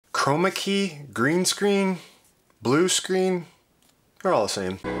chroma key, green screen, blue screen, they're all the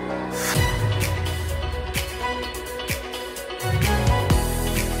same.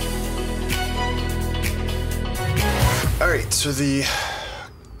 Alright, so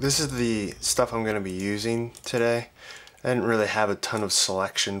this is the stuff I'm going to be using today. I didn't really have a ton of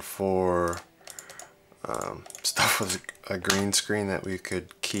selection for stuff with a green screen that we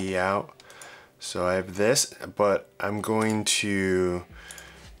could key out. So I have this, but I'm going to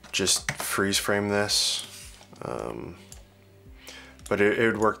just freeze frame this. But it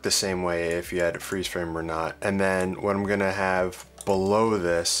would work the same way if you had a freeze frame or not. And then what I'm going to have below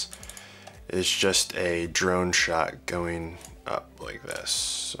this is just a drone shot going up like this.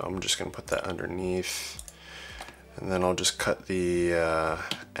 So I'm just going to put that underneath. And then I'll just cut the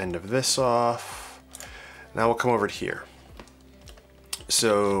end of this off. Now we'll come over to here.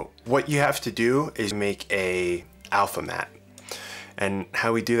 So what you have to do is make a alpha matte. And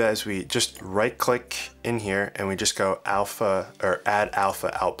how we do that is we just right click in here and we just go alpha or add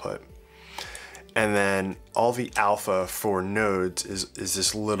alpha output. And then all the alpha for nodes is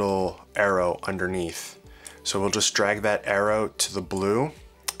this little arrow underneath. So we'll just drag that arrow to the blue,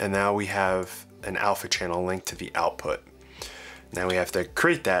 and now we have an alpha channel linked to the output. Now we have to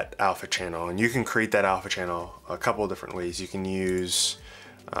create that alpha channel, and you can create that alpha channel a couple of different ways. You can use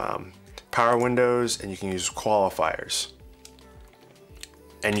power windows, and you can use qualifiers.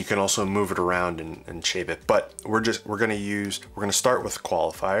 And you can also move it around and shape it. But we're gonna start with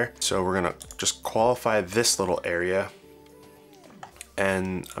qualifier. So we're gonna just qualify this little area.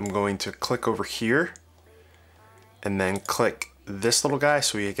 And I'm going to click over here and then click this little guy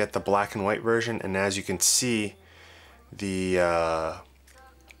so we get the black and white version. And as you can see, the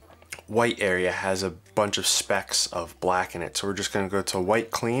white area has a bunch of specks of black in it. So we're just gonna go to white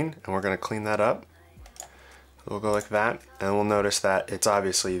clean and we're gonna clean that up. We'll go like that, and we'll notice that it's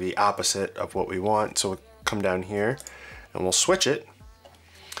obviously the opposite of what we want. So we'll come down here and we'll switch it.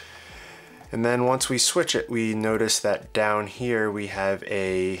 And then once we switch it, we notice that down here we have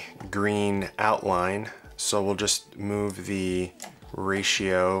a green outline. So we'll just move the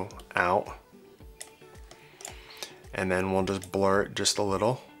ratio out. And then we'll just blur it just a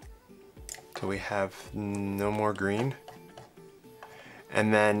little so we have no more green.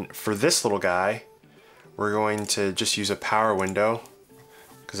 And then for this little guy, we're going to just use a power window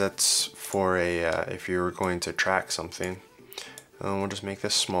because that's for a if you're going to track something. And we'll just make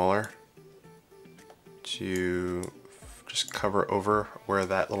this smaller to just cover over where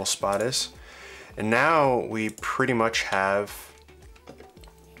that little spot is. And now we pretty much have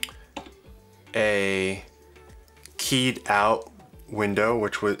a keyed out window,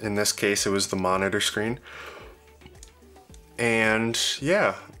 which was, in this case, it was the monitor screen. And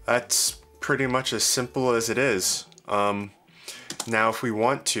yeah, that's pretty much as simple as it is. Now if we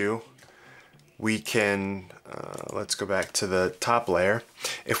want to, we can, let's go back to the top layer.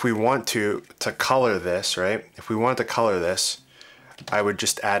 If we want to color this, right? If we want to color this, I would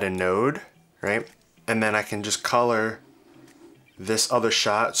just add a node, right? And then I can just color this other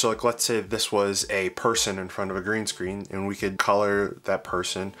shot. So like, let's say this was a person in front of a green screen and we could color that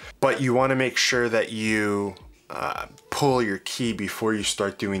person. But you wanna make sure that you pull your key before you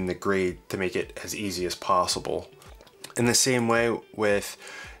start doing the grade to make it as easy as possible. In the same way with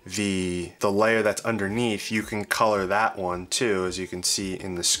the layer that's underneath, you can color that one too, as you can see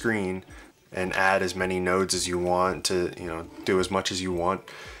in the screen, and add as many nodes as you want to, you know, do as much as you want,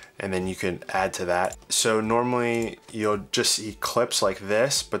 and then you can add to that. So normally you'll just see clips like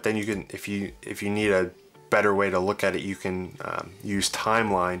this, but then you can, if you need a better way to look at it, you can use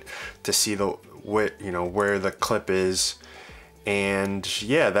timeline to see where the clip is. And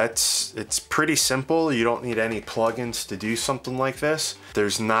yeah, it's pretty simple. You don't need any plugins to do something like this.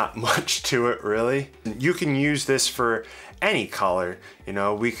 There's not much to it really. You can use this for any color. You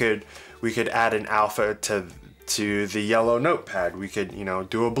know, we could add an alpha to the yellow notepad. We could, you know,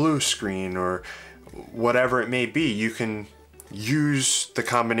 do a blue screen or whatever it may be. You can use the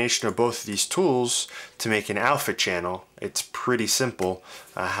combination of both of these tools to make an alpha channel. It's pretty simple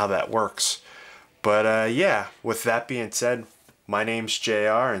how that works. But yeah, with that being said, my name's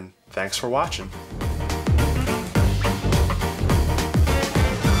JR and thanks for watching.